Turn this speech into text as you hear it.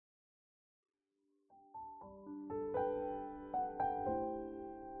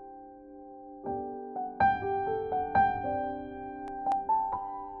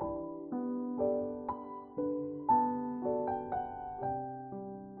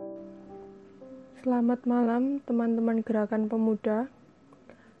Selamat malam teman-teman Gerakan Pemuda.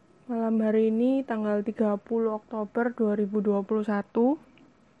 Malam hari ini tanggal 30 Oktober 2021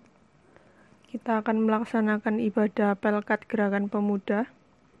 kita akan melaksanakan ibadah Pelkat Gerakan Pemuda.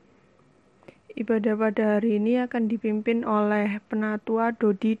 Ibadah pada hari ini akan dipimpin oleh Penatua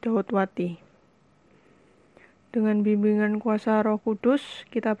Dodi Daudwati. Dengan bimbingan kuasa Roh Kudus,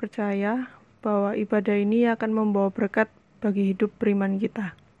 kita percaya bahwa ibadah ini akan membawa berkat bagi hidup beriman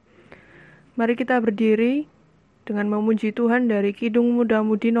kita. Mari kita berdiri dengan memuji Tuhan dari Kidung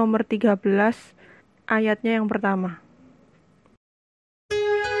Muda-Mudi nomor 13, ayatnya yang pertama.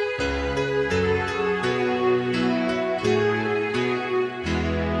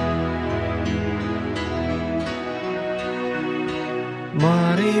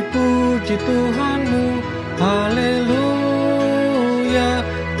 Mari puji Tuhanmu, haleluya.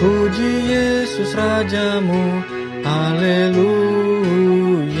 Puji Yesus Rajamu, haleluya.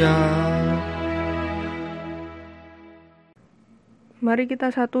 Mari kita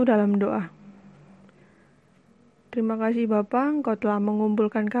satu dalam doa. Terima kasih Bapa, Engkau telah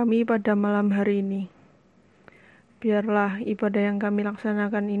mengumpulkan kami pada malam hari ini. Biarlah ibadah yang kami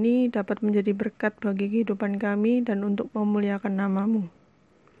laksanakan ini dapat menjadi berkat bagi kehidupan kami dan untuk memuliakan nama-Mu.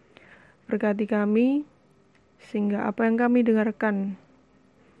 Berkati kami, sehingga apa yang kami dengarkan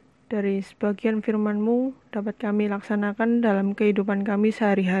dari sebagian firman-Mu dapat kami laksanakan dalam kehidupan kami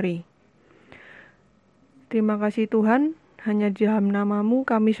sehari-hari. Terima kasih Tuhan. Hanya di dalam nama-Mu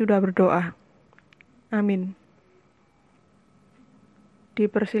kami sudah berdoa. Amin.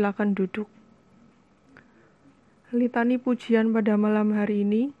 Dipersilakan duduk. Litani pujian pada malam hari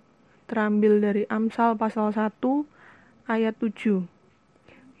ini terambil dari Amsal pasal 1 ayat 7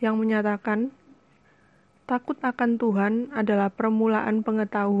 yang menyatakan, takut akan Tuhan adalah permulaan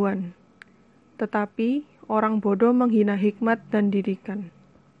pengetahuan, tetapi orang bodoh menghina hikmat dan didikan.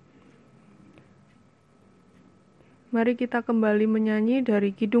 Mari kita kembali menyanyi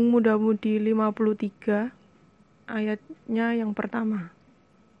dari Kidung Muda-Mudi 53, ayatnya yang pertama.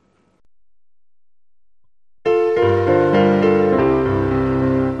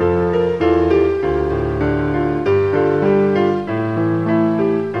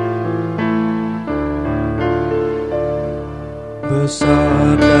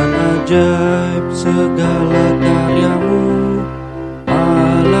 Besar dan ajaib segala karya-Mu,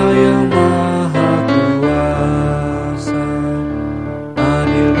 Allah yang Maha Kuasa.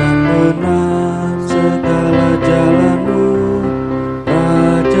 Adil dan benar segala jalan-Mu,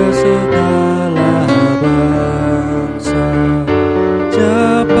 Raja segala bangsa.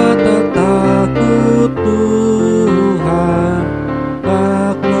 Siapa tak takut Tuhan,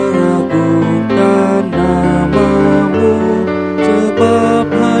 tak mengagungkan nama-Mu, sebab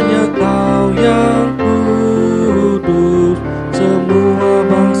hanya Kau yang kudus. Semua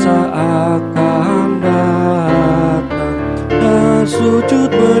bangsa akan datang dan sujud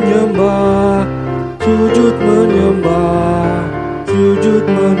menyembah, sujud menyembah, sujud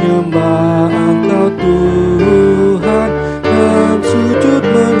menyembah Engkau Tuhan, dan sujud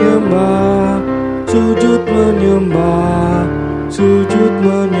menyembah, sujud menyembah, sujud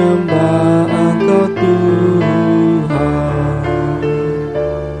menyembah Engkau Tuhan.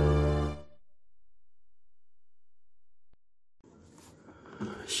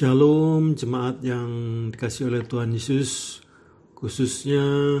 Shalom jemaat yang dikasihi oleh Tuhan Yesus, khususnya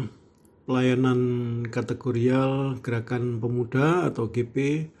pelayanan kategorial Gerakan Pemuda atau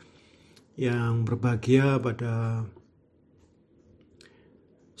GP yang berbahagia pada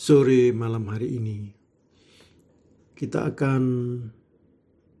sore malam hari ini. Kita akan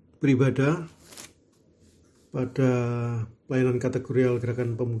beribadah pada pelayanan kategorial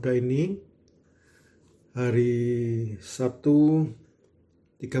Gerakan Pemuda ini hari Sabtu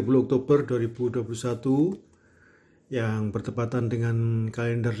 30 Oktober 2021 yang bertepatan dengan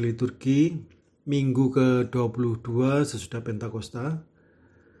kalender liturgi Minggu ke-22 sesudah Pentakosta.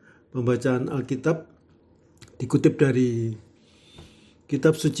 Pembacaan Alkitab dikutip dari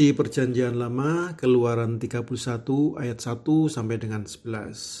Kitab Suci Perjanjian Lama, Keluaran 31 ayat 1 sampai dengan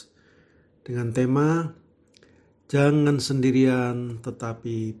 11. Dengan tema Jangan sendirian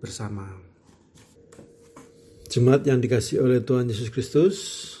tetapi bersama. Jemaat yang dikasihi oleh Tuhan Yesus Kristus,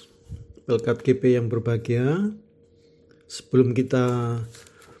 Pelkat GP yang berbahagia, sebelum kita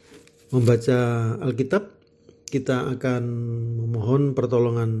membaca Alkitab, kita akan memohon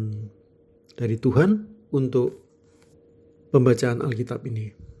pertolongan dari Tuhan untuk pembacaan Alkitab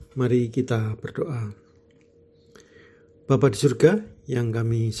ini. Mari kita berdoa. Bapa di surga, yang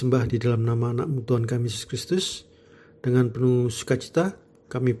kami sembah di dalam nama anak-Mu Tuhan kami Yesus Kristus, dengan penuh sukacita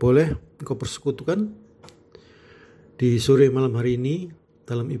kami boleh Engkau persekutukan di sore malam hari ini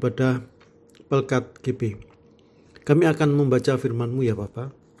dalam ibadah Pelkat GP. Kami akan membaca firman-Mu ya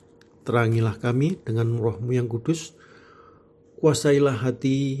Bapa. Terangilah kami dengan Roh-Mu yang kudus. Kuasailah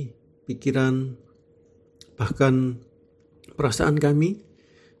hati, pikiran, bahkan perasaan kami,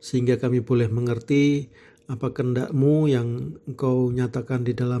 sehingga kami boleh mengerti apa kehendak-Mu yang Engkau nyatakan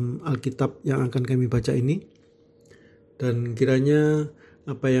di dalam Alkitab yang akan kami baca ini. Dan kiranya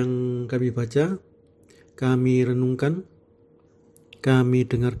apa yang kami baca, kami renungkan, kami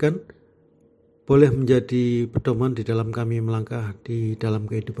dengarkan, boleh menjadi pedoman di dalam kami melangkah di dalam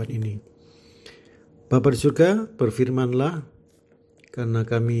kehidupan ini. Bapa di surga, berfirmanlah, karena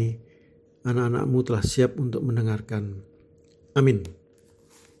kami anak-anak-Mu telah siap untuk mendengarkan. Amin.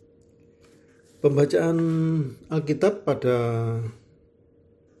 Pembacaan Alkitab pada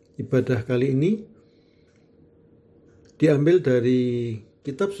ibadah kali ini diambil dari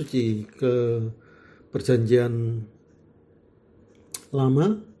kitab suci ke Perjanjian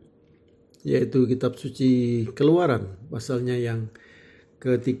Lama, yaitu kitab suci Keluaran, pasalnya yang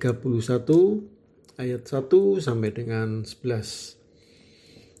ke-31 ayat 1 sampai dengan 11.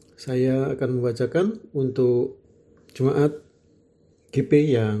 Saya akan membacakan untuk jemaat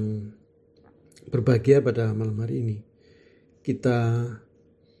GP yang berbahagia pada malam hari ini. Kita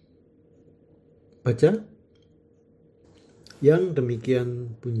baca yang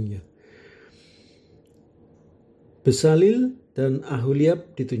demikian bunyinya. Besalil dan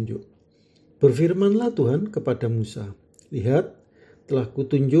Aholiab ditunjuk. Berfirmanlah Tuhan kepada Musa, lihat, telah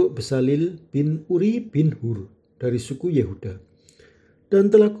kutunjuk Besalil bin Uri bin Hur dari suku Yehuda,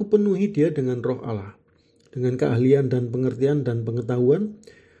 dan telah kupenuhi dia dengan roh Allah, dengan keahlian dan pengertian dan pengetahuan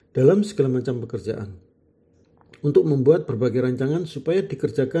dalam segala macam pekerjaan, untuk membuat berbagai rancangan supaya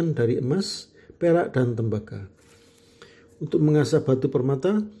dikerjakan dari emas, perak, dan tembaga, untuk mengasah batu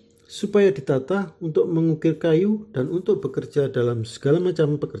permata, supaya ditata, untuk mengukir kayu, dan untuk bekerja dalam segala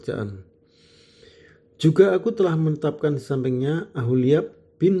macam pekerjaan. Juga aku telah menetapkan di sampingnya Aholiab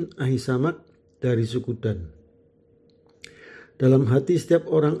bin Ahisamak dari suku Dan. Dalam hati setiap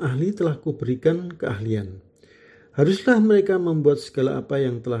orang ahli telah kuberikan keahlian. Haruslah mereka membuat segala apa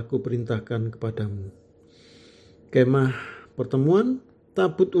yang telah kuperintahkan kepadamu. Kemah pertemuan,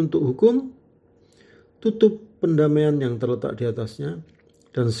 tabut untuk hukum, tutup pendamaian yang terletak di atasnya,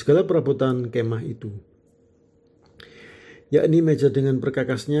 dan segala perabotan kemah itu, yakni meja dengan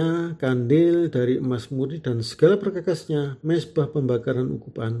perkakasnya, kandil dari emas murni dan segala perkakasnya, mezbah pembakaran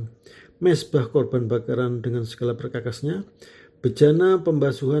ukupan, mezbah korban bakaran dengan segala perkakasnya, bejana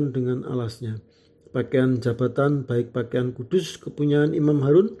pembasuhan dengan alasnya, pakaian jabatan baik pakaian kudus kepunyaan Imam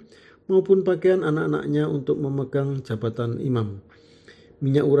Harun maupun pakaian anak-anaknya untuk memegang jabatan imam,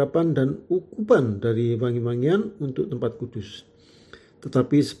 minyak urapan dan ukupan dari wangi-wangian untuk tempat kudus.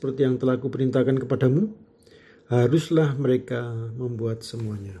 Tetapi seperti yang telah kuperintahkan kepadamu, haruslah mereka membuat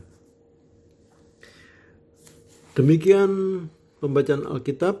semuanya. Demikian pembacaan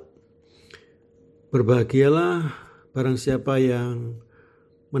Alkitab. Berbahagialah barang siapa yang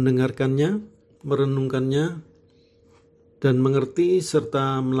mendengarkannya, merenungkannya, dan mengerti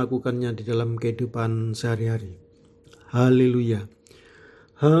serta melakukannya di dalam kehidupan sehari-hari. Haleluya.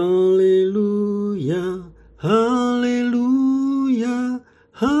 Haleluya. Haleluya.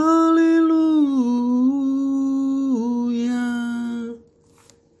 Haleluya.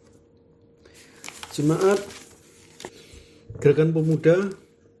 Jemaat Gerakan Pemuda,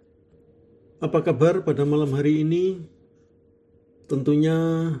 apa kabar pada malam hari ini?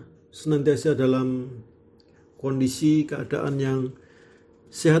 Tentunya senantiasa dalam kondisi keadaan yang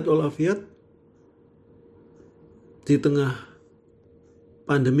sehat walafiat di tengah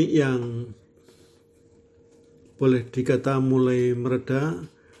pandemi yang boleh dikata mulai mereda,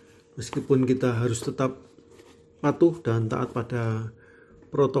 meskipun kita harus tetap patuh dan taat pada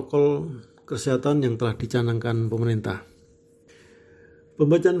protokol kesehatan yang telah dicanangkan pemerintah.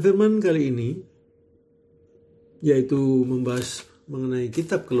 Pembacaan firman kali ini yaitu membahas mengenai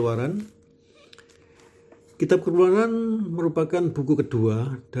kitab Keluaran. Kitab Keluaran merupakan buku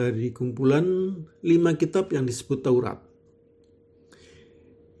kedua dari kumpulan 5 kitab yang disebut Taurat,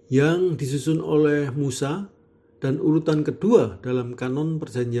 yang disusun oleh Musa dan urutan kedua dalam kanon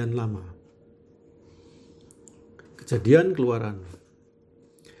Perjanjian Lama. Kejadian, Keluaran.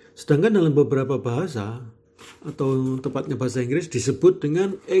 Sedangkan dalam beberapa bahasa, atau tepatnya bahasa Inggris, disebut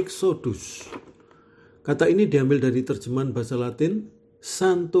dengan Exodus. Kata ini diambil dari terjemahan bahasa Latin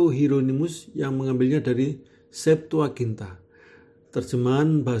Santo Hieronymus yang mengambilnya dari Septuaginta.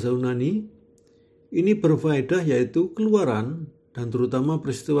 Terjemahan bahasa Yunani ini berfaedah yaitu keluaran, dan terutama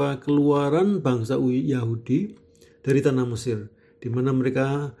peristiwa keluaran bangsa Yahudi dari tanah Mesir, di mana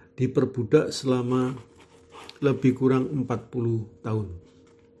mereka diperbudak selama lebih kurang 40 tahun.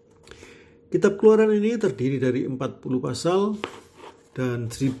 Kitab Keluaran ini terdiri dari 40 pasal dan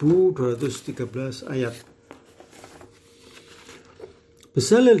 1213 ayat.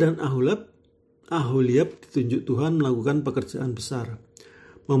 Bezalel dan Aholiab ditunjuk Tuhan melakukan pekerjaan besar,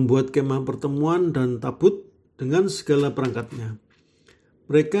 membuat kemah pertemuan dan tabut dengan segala perangkatnya.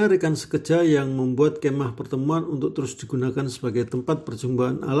 Mereka rekan sekerja yang membuat kemah pertemuan untuk terus digunakan sebagai tempat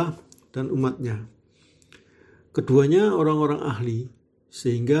perjumpaan Allah dan umatnya. Keduanya orang-orang ahli,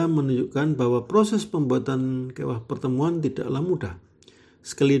 sehingga menunjukkan bahwa proses pembuatan kemah pertemuan tidaklah mudah.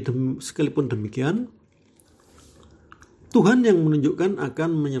 Sekalipun demikian, Tuhan yang menunjukkan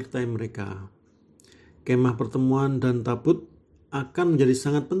akan menyertai mereka. Kemah pertemuan dan tabut akan menjadi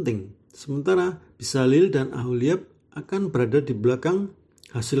sangat penting, sementara Bezalel dan Aholiab akan berada di belakang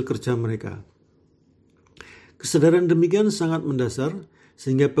hasil kerja mereka. Kesadaran demikian sangat mendasar,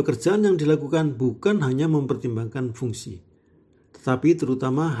 sehingga pekerjaan yang dilakukan bukan hanya mempertimbangkan fungsi, tetapi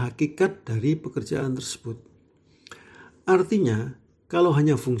terutama hakikat dari pekerjaan tersebut. Artinya, kalau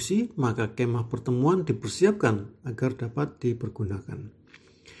hanya fungsi, maka kemah pertemuan dipersiapkan agar dapat dipergunakan.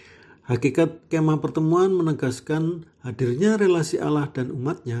 Hakikat kemah pertemuan menegaskan hadirnya relasi Allah dan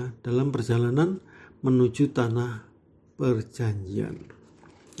umatnya dalam perjalanan menuju tanah perjanjian.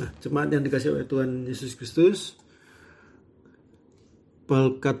 Nah, jemaat yang dikasihi oleh Tuhan Yesus Kristus,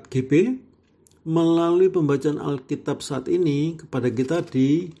 Balkat GP melalui pembacaan Alkitab saat ini kepada kita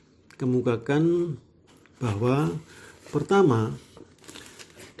dikemukakan bahwa pertama,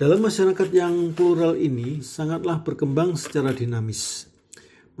 dalam masyarakat yang plural ini sangatlah berkembang secara dinamis.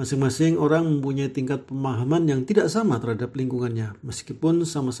 Masing-masing orang mempunyai tingkat pemahaman yang tidak sama terhadap lingkungannya, meskipun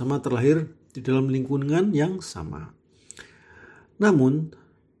sama-sama terlahir di dalam lingkungan yang sama. Namun,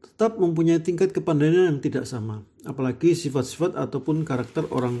 tetap mempunyai tingkat kepandaian yang tidak sama, apalagi sifat-sifat ataupun karakter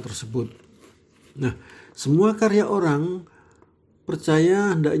orang tersebut. Nah, semua karya orang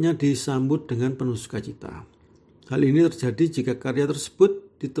percaya hendaknya disambut dengan penuh sukacita. Hal ini terjadi jika karya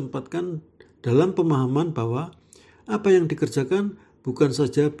tersebut ditempatkan dalam pemahaman bahwa apa yang dikerjakan bukan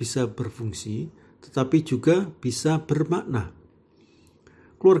saja bisa berfungsi, tetapi juga bisa bermakna.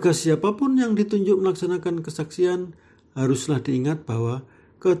 Keluarga siapapun yang ditunjuk melaksanakan kesaksian haruslah diingat bahwa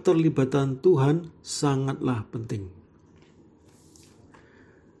keterlibatan Tuhan sangatlah penting.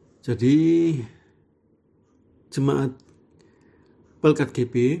 Jadi, jemaat Balkat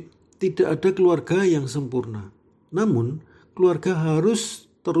GP, tidak ada keluarga yang sempurna. Namun, keluarga harus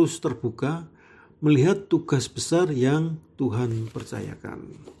terus terbuka melihat tugas besar yang Tuhan percayakan.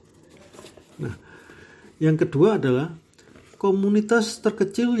 Nah, yang kedua adalah komunitas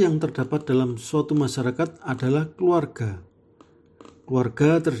terkecil yang terdapat dalam suatu masyarakat adalah keluarga.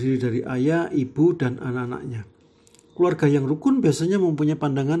 Keluarga terdiri dari ayah, ibu, dan anak-anaknya. Keluarga yang rukun biasanya mempunyai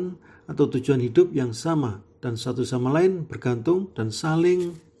pandangan atau tujuan hidup yang sama dan satu sama lain bergantung dan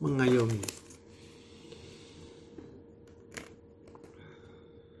saling mengayomi.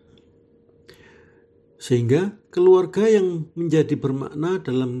 Sehingga keluarga yang menjadi bermakna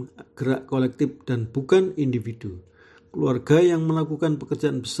dalam gerak kolektif dan bukan individu. Keluarga yang melakukan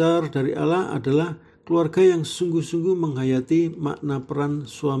pekerjaan besar dari Allah adalah keluarga yang sungguh-sungguh menghayati makna peran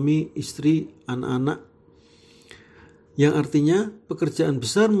suami, istri, anak-anak, yang artinya pekerjaan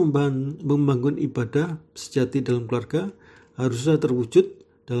besar membangun ibadah sejati dalam keluarga haruslah terwujud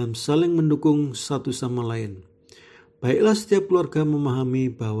dalam saling mendukung satu sama lain. Baiklah setiap keluarga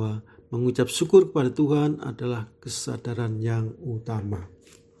memahami bahwa mengucap syukur kepada Tuhan adalah kesadaran yang utama.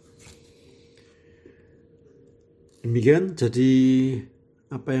 Demikian jadi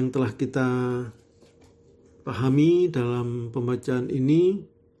apa yang telah kita pahami dalam pembacaan ini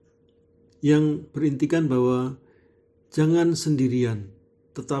yang berintikan bahwa jangan sendirian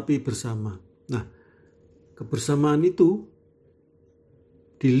tetapi bersama. Nah, kebersamaan itu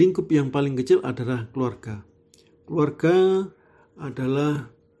di lingkup yang paling kecil adalah keluarga. Keluarga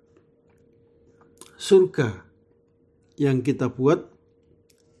adalah surga yang kita buat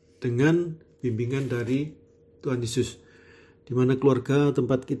dengan bimbingan dari Tuhan Yesus, di mana keluarga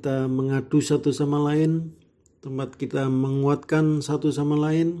tempat kita mengadu satu sama lain, tempat kita menguatkan satu sama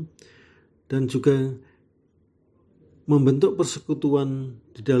lain, dan juga membentuk persekutuan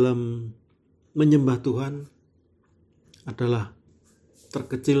di dalam menyembah Tuhan adalah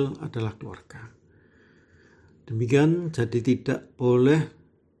terkecil adalah keluarga. Demikian, jadi tidak boleh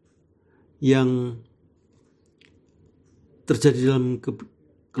yang terjadi dalam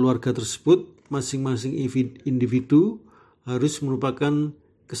keluarga tersebut, masing-masing individu harus merupakan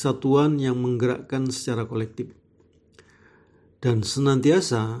kesatuan yang menggerakkan secara kolektif. Dan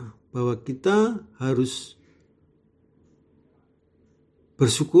senantiasa bahwa kita harus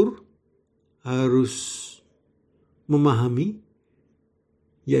bersyukur, harus memahami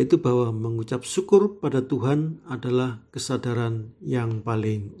yaitu bahwa mengucap syukur pada Tuhan adalah kesadaran yang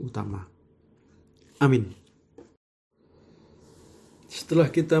paling utama. Amin. Setelah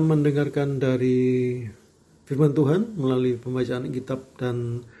kita mendengarkan dari firman Tuhan melalui pembacaan kitab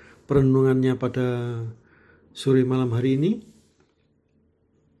dan perenungannya pada sore malam hari ini,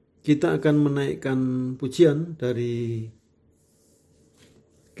 kita akan menaikkan pujian dari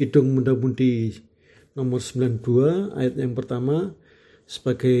Kidung Muda-Mudi nomor 92 ayat yang pertama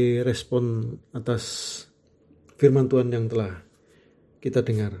sebagai respon atas firman Tuhan yang telah kita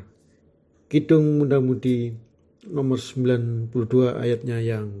dengar. Kidung Muda-Mudi nomor 92 ayatnya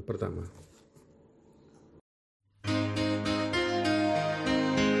yang pertama.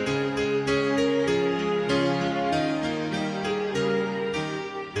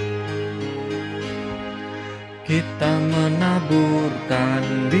 Kita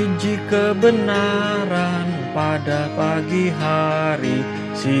menaburkan biji kebenaran pada pagi hari,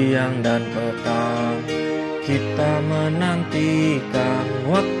 siang dan petang. Kita menantikan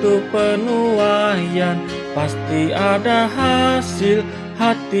waktu penuaian, pasti ada hasil,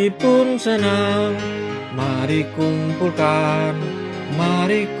 hati pun senang. Mari kumpulkan,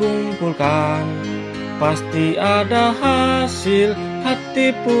 pasti ada hasil,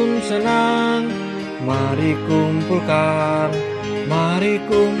 hati pun senang. Mari kumpulkan,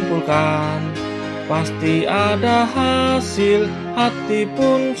 pasti ada hasil, hati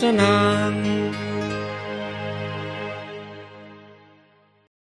pun senang.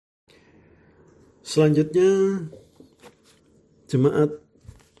 Selanjutnya, jemaat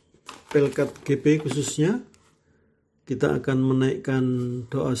Pelkat GP khususnya, kita akan menaikkan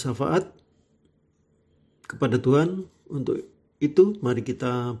doa syafaat kepada Tuhan. Untuk itu, mari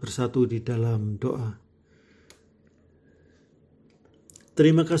kita bersatu di dalam doa.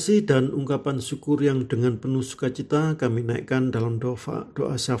 Terima kasih dan ungkapan syukur yang dengan penuh sukacita kami naikkan dalam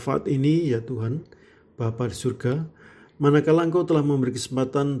doa syafaat ini, ya Tuhan, Bapa di surga. Manakala Engkau telah memberi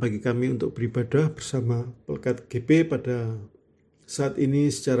kesempatan bagi kami untuk beribadah bersama Pelkat GP pada saat ini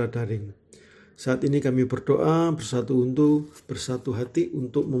secara daring. Saat ini kami berdoa bersatu hati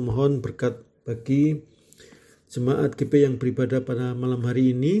untuk memohon berkat bagi jemaat GP yang beribadah pada malam hari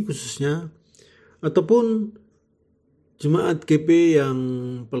ini khususnya, ataupun jemaat GP yang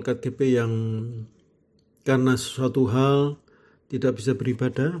Pelkat GP yang karena sesuatu hal tidak bisa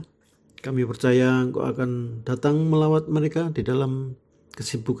beribadah. Kami percaya Engkau akan datang melawat mereka di dalam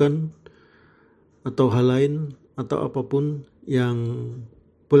kesibukan atau hal lain atau apapun yang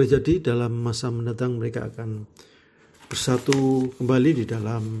boleh jadi dalam masa mendatang mereka akan bersatu kembali di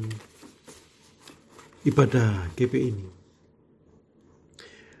dalam ibadah GP ini.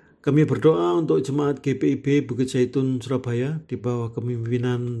 Kami berdoa untuk jemaat GPIB Bukit Zaitun Surabaya di bawah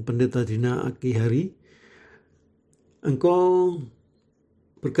kepemimpinan Pendeta Dina Aki Hari. Engkau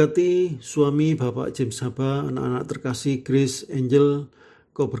berkati suami Bapak James Haba, anak-anak terkasih Grace Angel.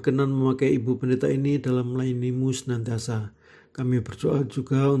 Kau berkenan memakai Ibu Pendeta ini dalam melayani-Mu senantiasa. Kami berdoa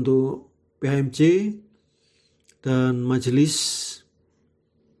juga untuk PHMC dan Majelis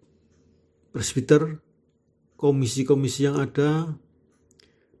Presbiter, komisi-komisi yang ada,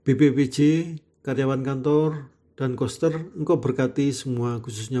 BPPJ, karyawan kantor, dan koster. Engkau berkati semua,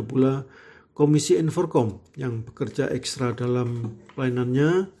 khususnya pula Komisi Enforkom yang bekerja ekstra dalam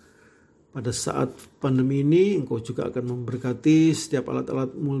pelayanannya pada saat pandemi ini. Engkau juga akan memberkati setiap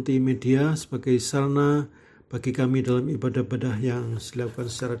alat-alat multimedia sebagai sarana bagi kami dalam ibadah-ibadah yang dilakukan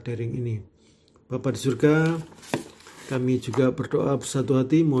secara daring ini. Bapa di surga, kami juga berdoa bersatu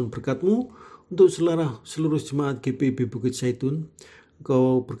hati mohon berkat-Mu untuk seluruh jemaat GPIB Bukit Zaitun.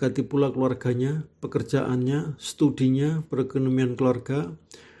 Engkau berkati pula keluarganya, pekerjaannya, studinya, perekonomian keluarga.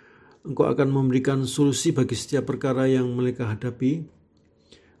 Engkau akan memberikan solusi bagi setiap perkara yang mereka hadapi.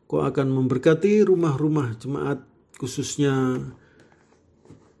 Engkau akan memberkati rumah-rumah jemaat, khususnya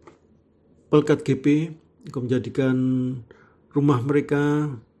Pelkat GP. Engkau menjadikan rumah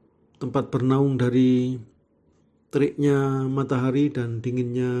mereka tempat bernaung dari teriknya matahari dan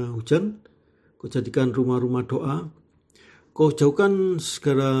dinginnya hujan. Engkau jadikan rumah-rumah doa. Engkau jauhkan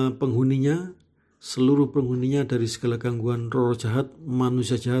segala penghuninya, seluruh penghuninya dari segala gangguan roh jahat,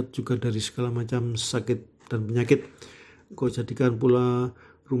 manusia jahat, juga dari segala macam sakit dan penyakit. Engkau jadikan pula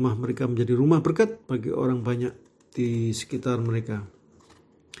rumah mereka menjadi rumah berkat bagi orang banyak di sekitar mereka.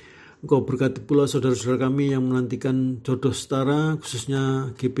 Engkau berkati pula saudara-saudara kami yang menantikan jodoh setara,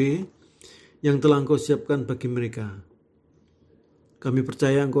 khususnya GP, yang telah Engkau siapkan bagi mereka. Kami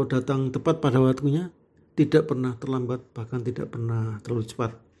percaya Engkau datang tepat pada waktunya, tidak pernah terlambat, bahkan tidak pernah terlalu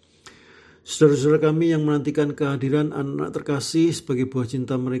cepat. Saudara-saudara kami yang menantikan kehadiran anak-anak terkasih sebagai buah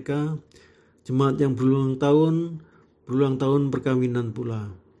cinta mereka, jemaat yang berulang tahun perkawinan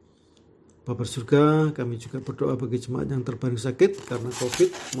pula. Bapa surga, kami juga berdoa bagi jemaat yang terbaring sakit karena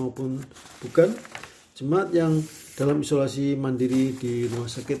COVID maupun bukan, jemaat yang dalam isolasi mandiri di rumah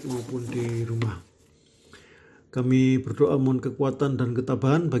sakit maupun di rumah. Kami berdoa mohon kekuatan dan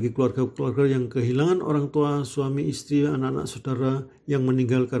ketabahan bagi keluarga-keluarga yang kehilangan orang tua, suami, istri, anak-anak, saudara yang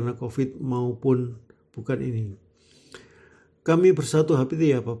meninggal karena COVID maupun bukan ini. Kami bersatu hati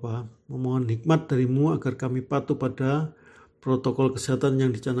ya Bapa, memohon hikmat dari-Mu agar kami patuh pada protokol kesehatan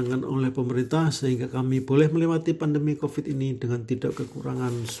yang dicanangkan oleh pemerintah sehingga kami boleh melewati pandemi COVID ini dengan tidak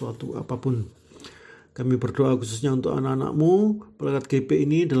kekurangan suatu apapun. Kami berdoa khususnya untuk anak-anak-Mu, pelekat GP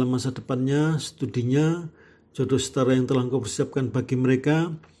ini dalam masa depannya, studinya, jodoh setara yang telah Engkau persiapkan bagi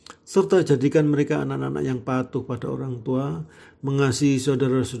mereka, serta jadikan mereka anak-anak yang patuh pada orang tua, mengasihi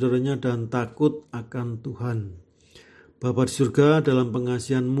saudara-saudaranya dan takut akan Tuhan. Bapa di surga, dalam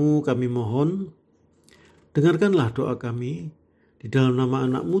pengasihan-Mu kami mohon, dengarkanlah doa kami, di dalam nama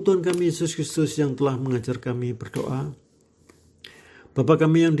anak-Mu Tuhan kami Yesus Kristus yang telah mengajar kami berdoa. Bapa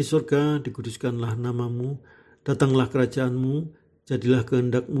kami yang di surga, dikuduskanlah nama-Mu, datanglah kerajaan-Mu, jadilah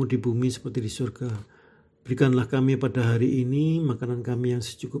kehendak-Mu di bumi seperti di surga. Berikanlah kami pada hari ini makanan kami yang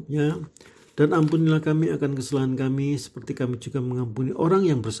secukupnya, dan ampunilah kami akan kesalahan kami, seperti kami juga mengampuni orang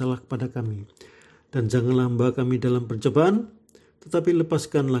yang bersalah kepada kami. Dan janganlah membawa kami dalam pencobaan, tetapi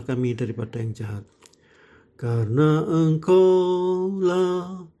lepaskanlah kami daripada yang jahat. Karena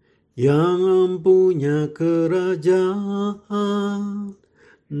Engkau-lah yang mempunyai kerajaan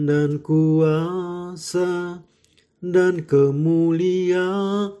dan kuasa dan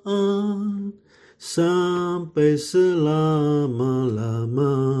kemuliaan sampai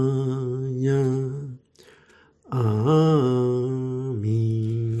selama-lamanya. Amin.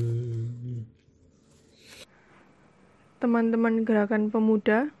 Teman-teman Gerakan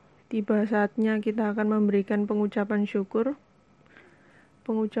Pemuda, tiba saatnya kita akan memberikan pengucapan syukur.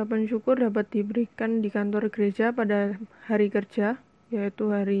 Pengucapan syukur dapat diberikan di kantor gereja pada hari kerja,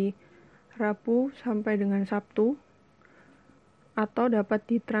 yaitu hari Rabu sampai dengan Sabtu, atau dapat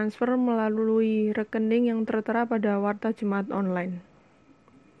ditransfer melalui rekening yang tertera pada Warta Jemaat Online.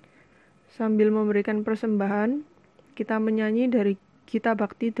 Sambil memberikan persembahan, kita menyanyi dari Gita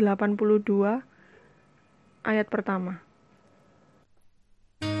Bakti 82 ayat pertama.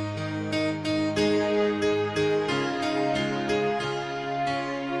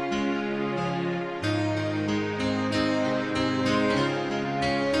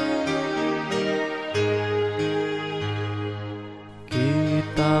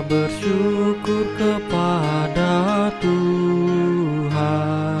 Bersyukur kepada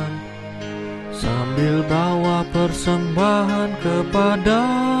Tuhan sambil bawa persembahan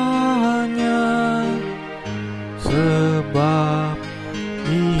kepada-Nya, sebab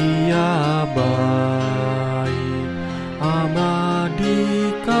Ia baik,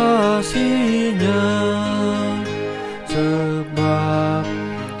 abadi kasih-Nya, sebab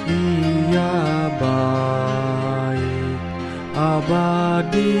Ia baik,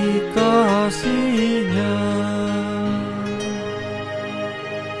 abadi kasih-Nya.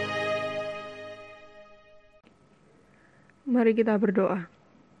 Mari kita berdoa.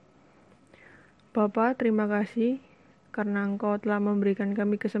 Bapa, terima kasih karena Engkau telah memberikan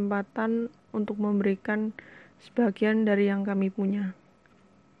kami kesempatan untuk memberikan sebagian dari yang kami punya.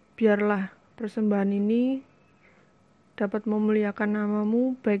 Biarlah persembahan ini dapat memuliakan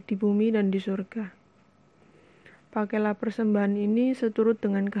nama-Mu baik di bumi dan di surga. Pakailah persembahan ini seturut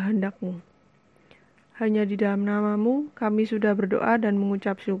dengan kehendak-Mu. Hanya di dalam nama-Mu kami sudah berdoa dan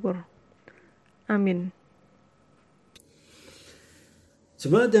mengucap syukur. Amin.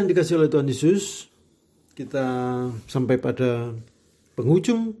 Jemaat yang dikasihi oleh Tuhan Yesus, kita sampai pada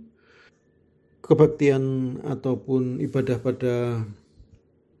penghujung kebaktian ataupun ibadah pada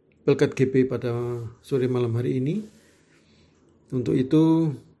Pelkat GP pada sore malam hari ini. Untuk itu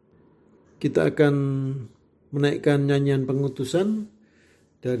kita akan menaikkan nyanyian pengutusan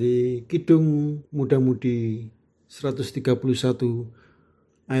dari Kidung Muda-Mudi 131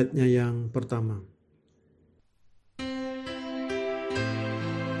 ayatnya yang pertama.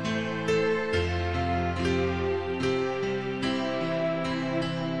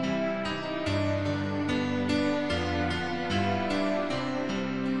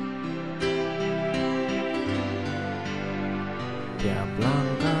 Tiap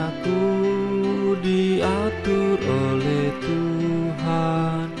langkahku diatur oleh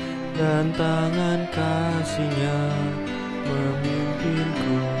Tuhan, dan tangan kasih-Nya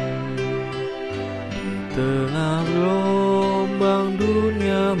memimpinku. Di tengah gelombang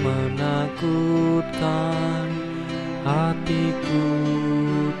dunia menakutkan, hatiku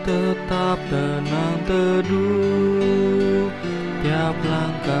tetap tenang teduh. setiap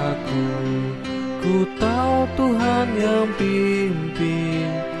langkahku. Ku tahu Tuhan yang pimpin,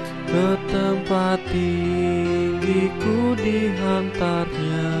 ke tempat tinggiku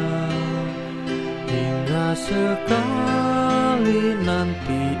dihantarnya. Hingga sekali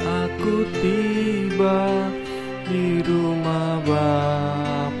nanti aku tiba di rumah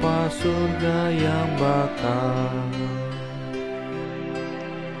Bapa surga yang bakal.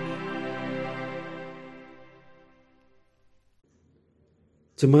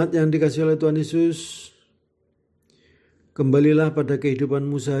 Jemaat yang dikasihi oleh Tuhan Yesus, kembalilah pada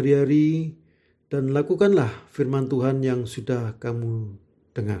kehidupanmu sehari-hari dan lakukanlah firman Tuhan yang sudah kamu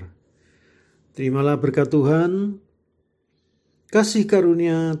dengar. Terimalah berkat Tuhan, kasih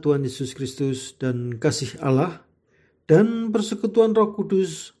karunia Tuhan Yesus Kristus dan kasih Allah dan persekutuan Roh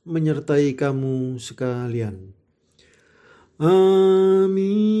Kudus menyertai kamu sekalian. Amin.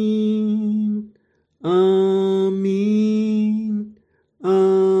 Amin.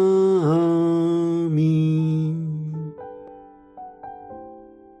 Amin.